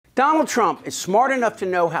Donald Trump is smart enough to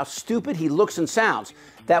know how stupid he looks and sounds,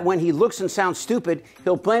 that when he looks and sounds stupid,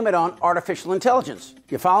 he'll blame it on artificial intelligence.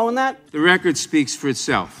 You following that? The record speaks for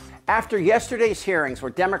itself. After yesterday's hearings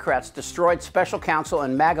where Democrats destroyed special counsel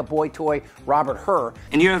and MAGA boy toy Robert Hur.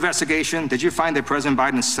 In your investigation, did you find that President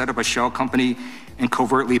Biden set up a shell company and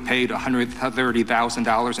covertly paid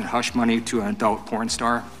 $130,000 in hush money to an adult porn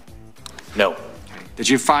star? No. Did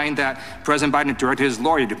you find that President Biden directed his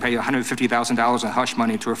lawyer to pay $150,000 in hush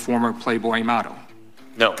money to a former Playboy model?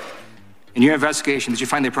 No. In your investigation, did you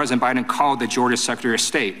find that President Biden called the Georgia Secretary of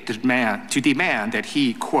State to demand that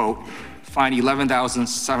he, quote, find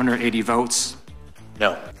 11,780 votes?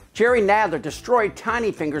 No. Jerry Nadler destroyed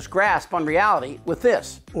Tiny Finger's grasp on reality with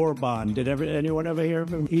this. Orban. Did anyone ever hear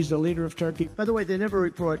of him? He's the leader of Turkey. By the way, they never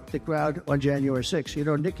report the crowd on January 6th. You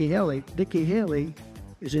know, Nikki Haley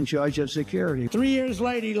is in charge of security. 3 years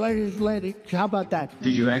lady. How about that?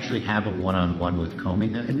 Did you actually have a one-on-one with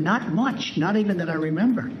Comey then? Not much. Not even that I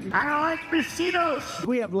remember. I don't like mosquitoes.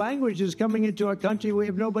 We have languages coming into our country. We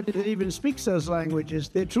have nobody that even speaks those languages.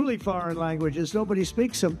 They're truly foreign languages. Nobody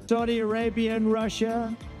speaks them. Saudi Arabia and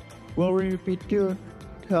Russia. Will repeat your...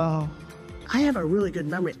 Oh. I have a really good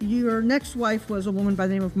memory. Your next wife was a woman by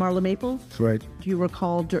the name of Marla Maples? That's right. Do you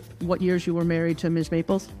recall what years you were married to Ms.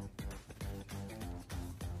 Maples?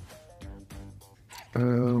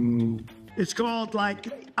 It's called like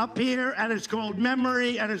Up Here, and it's called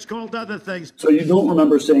Memory, and it's called other things. So you don't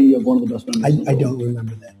remember saying you have one of the best memories? I don't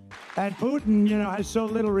remember that. And Putin, has so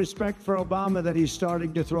little respect for Obama that he's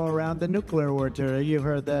starting to throw around the nuclear word. You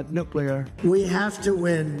heard that, nuclear. We have to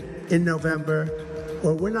win in November,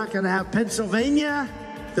 or we're not going to have Pennsylvania.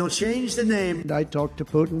 They'll change the name. I talked to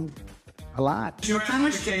Putin a lot. Did you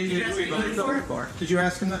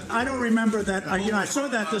ask him that? I don't remember that. I saw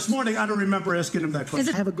that this morning. I don't remember asking him that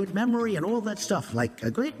question. I have a good memory and all that stuff, like a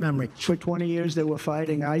great memory. For 20 years, they were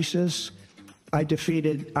fighting ISIS. I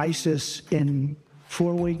defeated ISIS in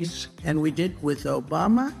 4 weeks. And we did with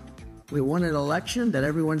Obama. We won an election that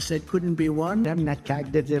everyone said couldn't be won. I'm not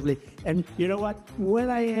cognitively. And you know what? When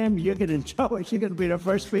I am, you're going to know it. You're going to be the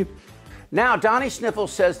first people. Now, Donnie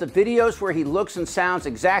Sniffles says the videos where he looks and sounds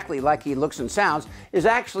exactly like he looks and sounds is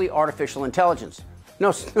actually artificial intelligence.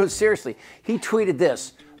 No, seriously. He tweeted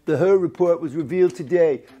this. The Hur report was revealed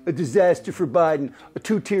today. A disaster for Biden. A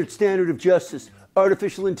two-tiered standard of justice.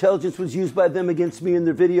 Artificial intelligence was used by them against me in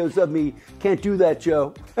their videos of me. Can't do that,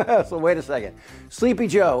 Joe. So wait a second. Sleepy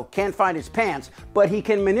Joe can't find his pants, but he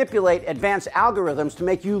can manipulate advanced algorithms to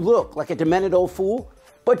make you look like a demented old fool.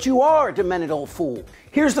 But you are a demented old fool.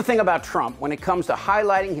 Here's the thing about Trump when it comes to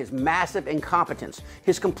highlighting his massive incompetence,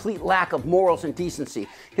 his complete lack of morals and decency,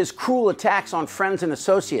 his cruel attacks on friends and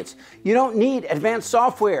associates. You don't need advanced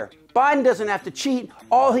software. Biden doesn't have to cheat.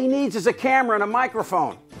 All he needs is a camera and a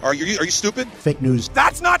microphone. Are you stupid? Fake news.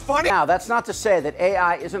 That's not funny. Now, that's not to say that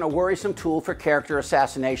AI isn't a worrisome tool for character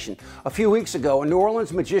assassination. A few weeks ago, a New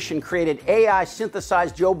Orleans magician created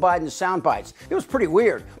AI-synthesized Joe Biden sound bites. It was pretty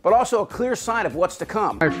weird, but also a clear sign of what's to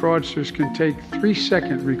come. Fraudsters can take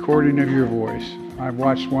 3-second recording of your voice. I've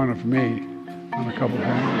watched one of me on a couple of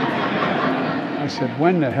times. I said,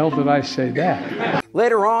 when the hell did I say that?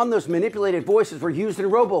 Later on, those manipulated voices were used in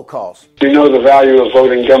robocalls. We know the value of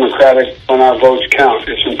voting Democratic when our votes count.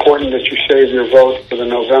 It's important that you save your vote for the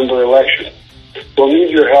November election. We'll need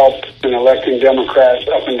your help in electing Democrats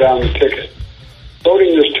up and down the ticket.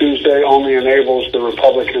 Voting this Tuesday only enables the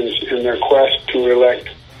Republicans in their quest to elect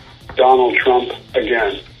Donald Trump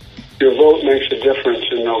again. Your vote makes a difference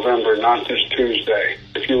in November, not this Tuesday.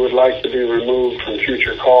 If you would like to be removed from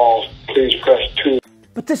future calls, please press 2.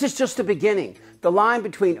 But this is just the beginning. The line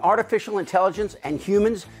between artificial intelligence and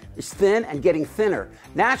humans is thin and getting thinner.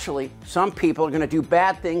 Naturally, some people are going to do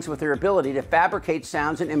bad things with their ability to fabricate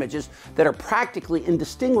sounds and images that are practically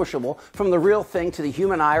indistinguishable from the real thing to the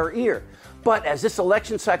human eye or ear. But as this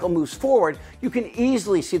election cycle moves forward, you can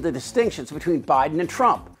easily see the distinctions between Biden and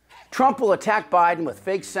Trump. Trump will attack Biden with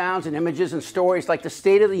fake sounds and images and stories like the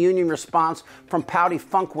State of the Union response from Pouty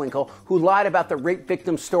Funkwinkle, who lied about the rape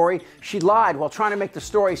victim story. She lied while trying to make the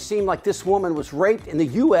story seem like this woman was raped in the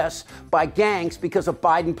U.S. by gangs because of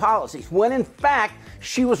Biden policies, when in fact,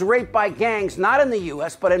 she was raped by gangs not in the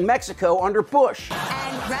U.S., but in Mexico under Bush.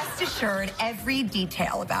 And rest assured, every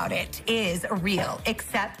detail about it is real,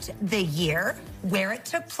 except the year, where it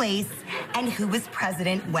took place, and who was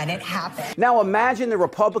president when it happened. Now imagine the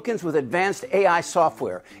Republicans with advanced AI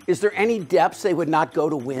software. Is there any depths they would not go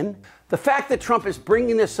to win? The fact that Trump is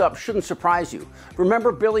bringing this up shouldn't surprise you.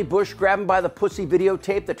 Remember Billy Bush grabbing by the pussy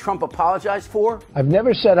videotape that Trump apologized for? I've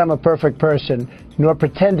never said I'm a perfect person, nor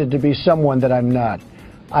pretended to be someone that I'm not.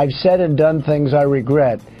 I've said and done things I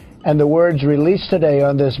regret, And the words released today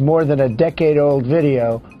on this more than a decade-old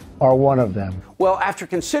video are one of them. Well, after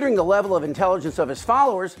considering the level of intelligence of his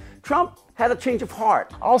followers, Trump had a change of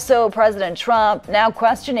heart. Also, President Trump now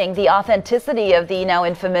questioning the authenticity of the now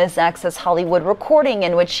infamous Access Hollywood recording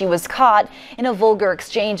in which she was caught in a vulgar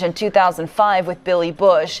exchange in 2005 with Billy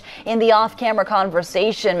Bush. In the off-camera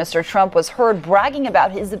conversation, Mr. Trump was heard bragging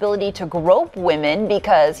about his ability to grope women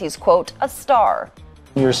because he's, quote, a star.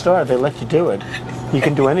 You're a star. They let you do it. You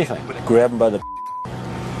can do anything. Grab them by the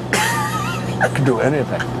you can do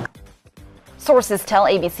anything. Sources tell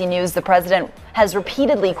ABC News the president has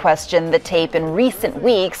repeatedly questioned the tape in recent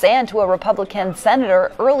weeks and to a Republican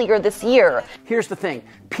senator earlier this year. Here's the thing.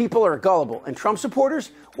 People are gullible. And Trump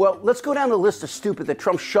supporters? Well, let's go down the list of stupid that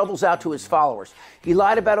Trump shovels out to his followers. He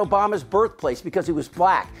lied about Obama's birthplace because he was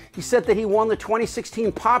black. He said that he won the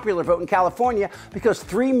 2016 popular vote in California because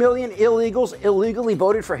 3 million illegals illegally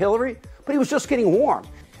voted for Hillary. But he was just getting warm.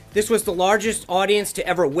 This was the largest audience to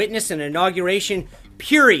ever witness an inauguration,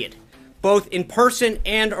 period, both in person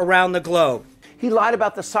and around the globe. He lied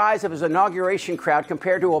about the size of his inauguration crowd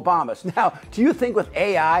compared to Obama's. Now, do you think with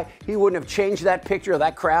AI, he wouldn't have changed that picture of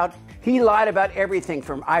that crowd? He lied about everything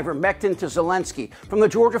from ivermectin to Zelensky, from the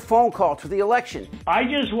Georgia phone call to the election. I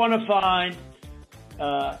just want to find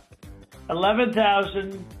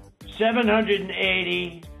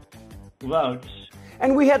 11,780 votes.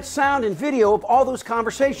 And we had sound and video of all those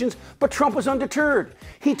conversations, but Trump was undeterred.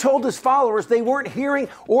 He told his followers they weren't hearing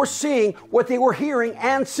or seeing what they were hearing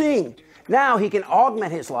and seeing. Now he can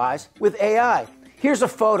augment his lies with AI. Here's a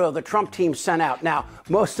photo the Trump team sent out. Now,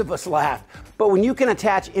 most of us laughed, but when you can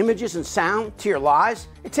attach images and sound to your lies,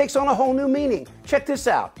 it takes on a whole new meaning. Check this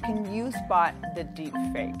out. Can you spot the deep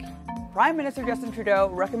fake? Prime Minister Justin Trudeau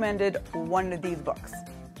recommended one of these books.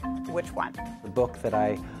 Which one? The book that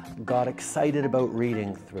I got excited about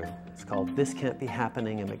reading through. It's called This Can't Be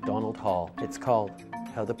Happening in MacDonald Hall. It's called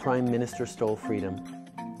How the Prime Minister Stole Freedom.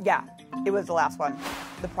 Yeah, it was the last one.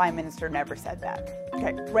 The Prime Minister never said that.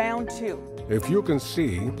 Okay, round two. If you can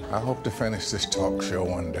see, I hope to finish this talk show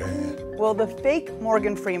one day. Will the fake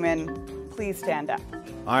Morgan Freeman please stand up?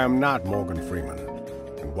 I am not Morgan Freeman,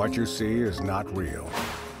 and what you see is not real.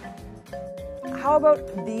 How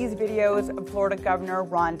about these videos of Florida Governor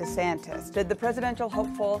Ron DeSantis? Did the presidential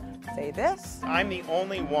hopeful say this? I'm the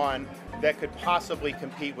only one that could possibly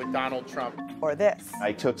compete with Donald Trump. Or this?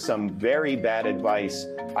 I took some very bad advice.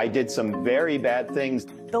 I did some very bad things.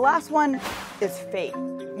 The last one is fake,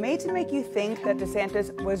 made to make you think that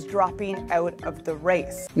DeSantis was dropping out of the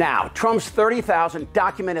race. Now, Trump's 30,000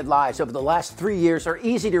 documented lies over the last 3 years are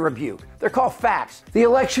easy to rebuke. They're called facts. The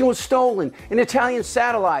election was stolen, and Italian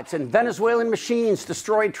satellites and Venezuelan machines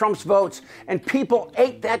destroyed Trump's votes, and people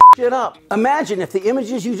ate that shit up. Imagine if the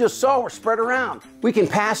images you just saw were spread around. We can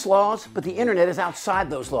pass laws, but the internet is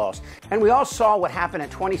outside those laws. And we all saw what happened in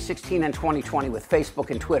 2016 and 2020 with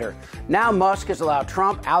Facebook and Twitter. Now Musk has allowed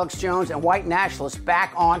Trump, Alex Jones, and white nationalists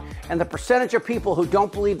back on, and the percentage of people who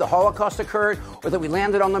don't believe the Holocaust occurred, or that we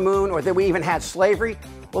landed on the moon, or that we even had slavery,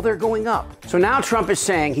 well, they're going up. So now Trump is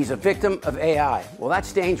saying he's a victim of AI. Well,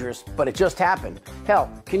 that's dangerous, but it just happened. Hell,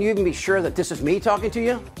 can you even be sure that this is me talking to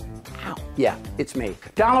you? Ow. Yeah, it's me.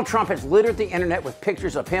 Donald Trump has littered the internet with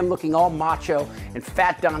pictures of him looking all macho, and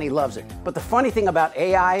Fat Donnie loves it. But the funny thing about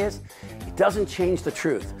AI is, it doesn't change the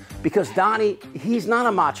truth. Because Donnie, he's not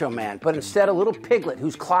a macho man, but instead a little piglet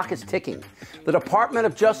whose clock is ticking. The Department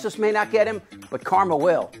of Justice may not get him, but karma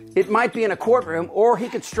will. It might be in a courtroom, or he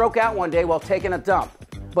could stroke out one day while taking a dump.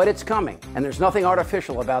 But it's coming, and there's nothing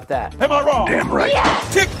artificial about that. Am I wrong? Damn right.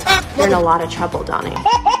 Yes! Tick-tock! You're in a lot of trouble, Donnie.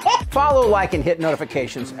 Follow, like, and hit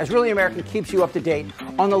notifications as Really American keeps you up to date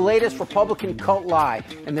on the latest Republican cult lie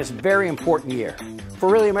in this very important year. For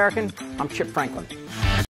Really American, I'm Chip Franklin.